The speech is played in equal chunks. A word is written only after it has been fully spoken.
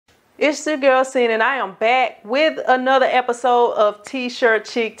It's your girl Sooo, and I am back with another episode of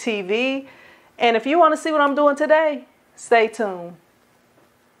TshirtChick TV. And if you want to see what I'm doing today, stay tuned.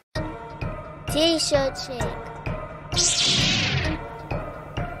 TshirtChick.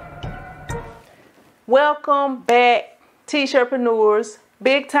 Welcome back, T-shirtpreneurs,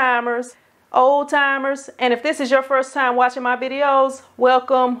 big timers, old timers, and if this is your first time watching my videos,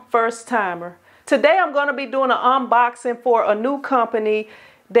 welcome, first timer. Today I'm going to be doing an unboxing for a new company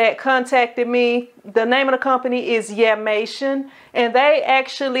that contacted me. The name of the company is Yamation, and they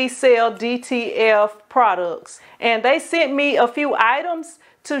actually sell DTF products. And they sent me a few items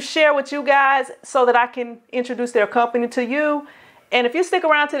to share with you guys so that I can introduce their company to you. And if you stick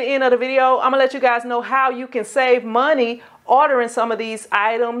around to the end of the video, I'm gonna let you guys know how you can save money ordering some of these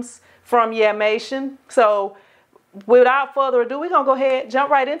items from Yamation. So without further ado, we're gonna go ahead, jump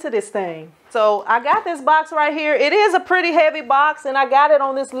right into this thing. So I got this box right here. It is a pretty heavy box, and I got it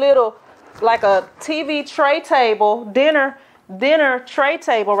on this little, like a TV tray table, dinner tray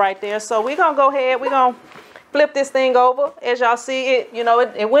table right there. So we're gonna go ahead, we're gonna flip this thing over. As y'all see it, you know,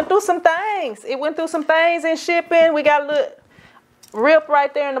 it went through some things. It went through some things in shipping. We got a little rip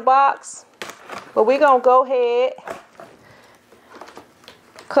right there in the box. But we're gonna go ahead,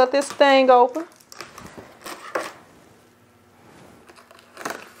 cut this thing open.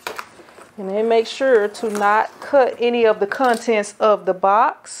 And then make sure to not cut any of the contents of the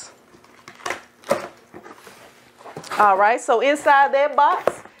box. All right, so inside that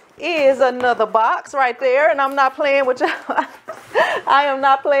box is another box right there, and I'm not playing with y'all. I am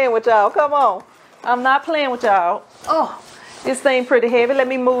not playing with y'all. Come on. I'm not playing with y'all. Oh, this thing pretty heavy. Let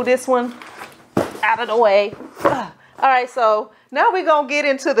me move this one out of the way. All right, so now we're going to get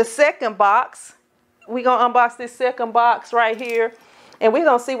into the second box. We're going to unbox this second box right here, and we're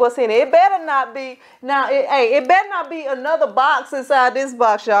going to see what's in it. It better not be, it better not be another box inside this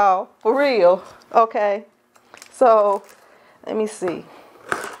box, y'all. For real. Okay. So, let me see.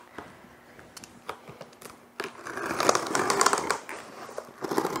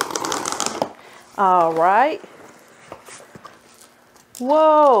 All right.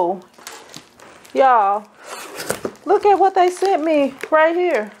 Whoa. Y'all, look at what they sent me right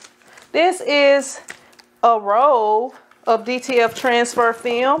here. This is a roll of DTF transfer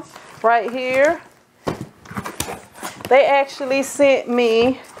film right here. They actually sent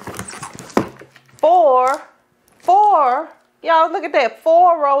me four, y'all look at that,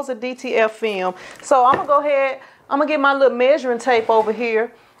 4 rolls of DTF film. So I'm gonna go ahead, I'm gonna get my little measuring tape over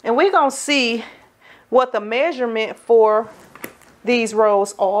here, and we're gonna see what the measurement for these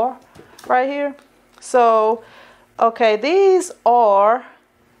rolls are right here. So, okay, these are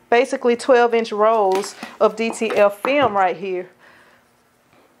basically 12-inch rolls of DTF film right here.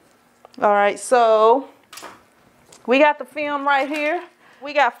 All right, so we got the film right here.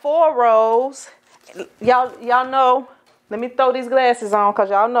 We got 4 rolls. Y'all know, let me throw these glasses on because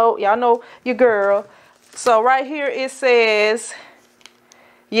y'all know your girl. So right here it says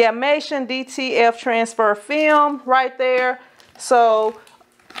Yamation DTF transfer film right there. So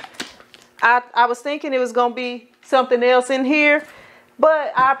I was thinking it was going to be something else in here,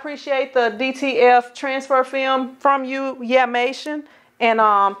 but I appreciate the DTF transfer film from you, Yamation.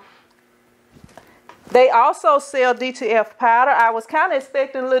 And they also sell DTF powder. I was kind of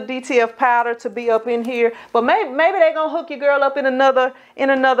expecting a little DTF powder to be up in here, but maybe they're going to hook your girl up in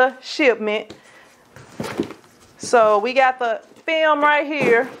another shipment. So we got the film right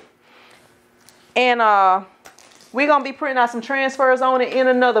here, and we're going to be printing out some transfers on it in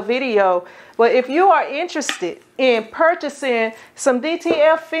another video. But if you are interested in purchasing some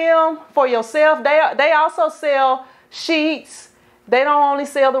DTF film for yourself, they also sell sheets. They don't only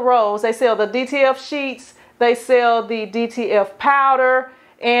sell the rolls. They sell the DTF sheets. They sell the DTF powder.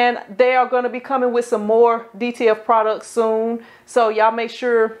 And they are going to be coming with some more DTF products soon. So y'all make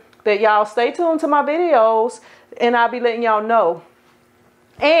sure that y'all stay tuned to my videos, and I'll be letting y'all know.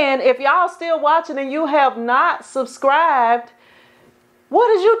 And if y'all still watching and you have not subscribed, what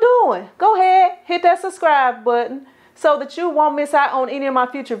is you doing? Go ahead, hit that subscribe button so that you won't miss out on any of my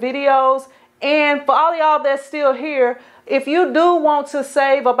future videos. And for all y'all that's still here, if you do want to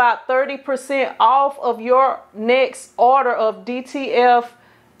save about 30% off of your next order of DTF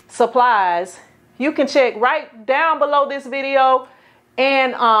supplies, you can check right down below this video.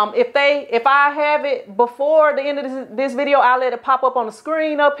 And if I have it before the end of this video, I'll let it pop up on the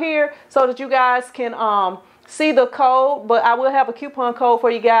screen up here so that you guys can see the code, but I will have a coupon code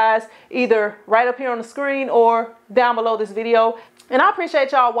for you guys either right up here on the screen or down below this video. And I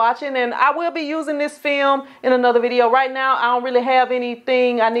appreciate y'all watching, and I will be using this film in another video. Right now, I don't really have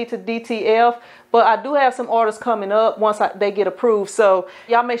anything I need to DTF, but I do have some orders coming up once they get approved. So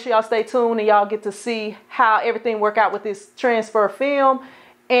y'all make sure y'all stay tuned and y'all get to see how everything work out with this transfer film.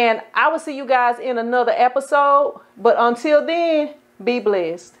 And I will see you guys in another episode. But until then, be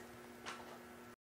blessed.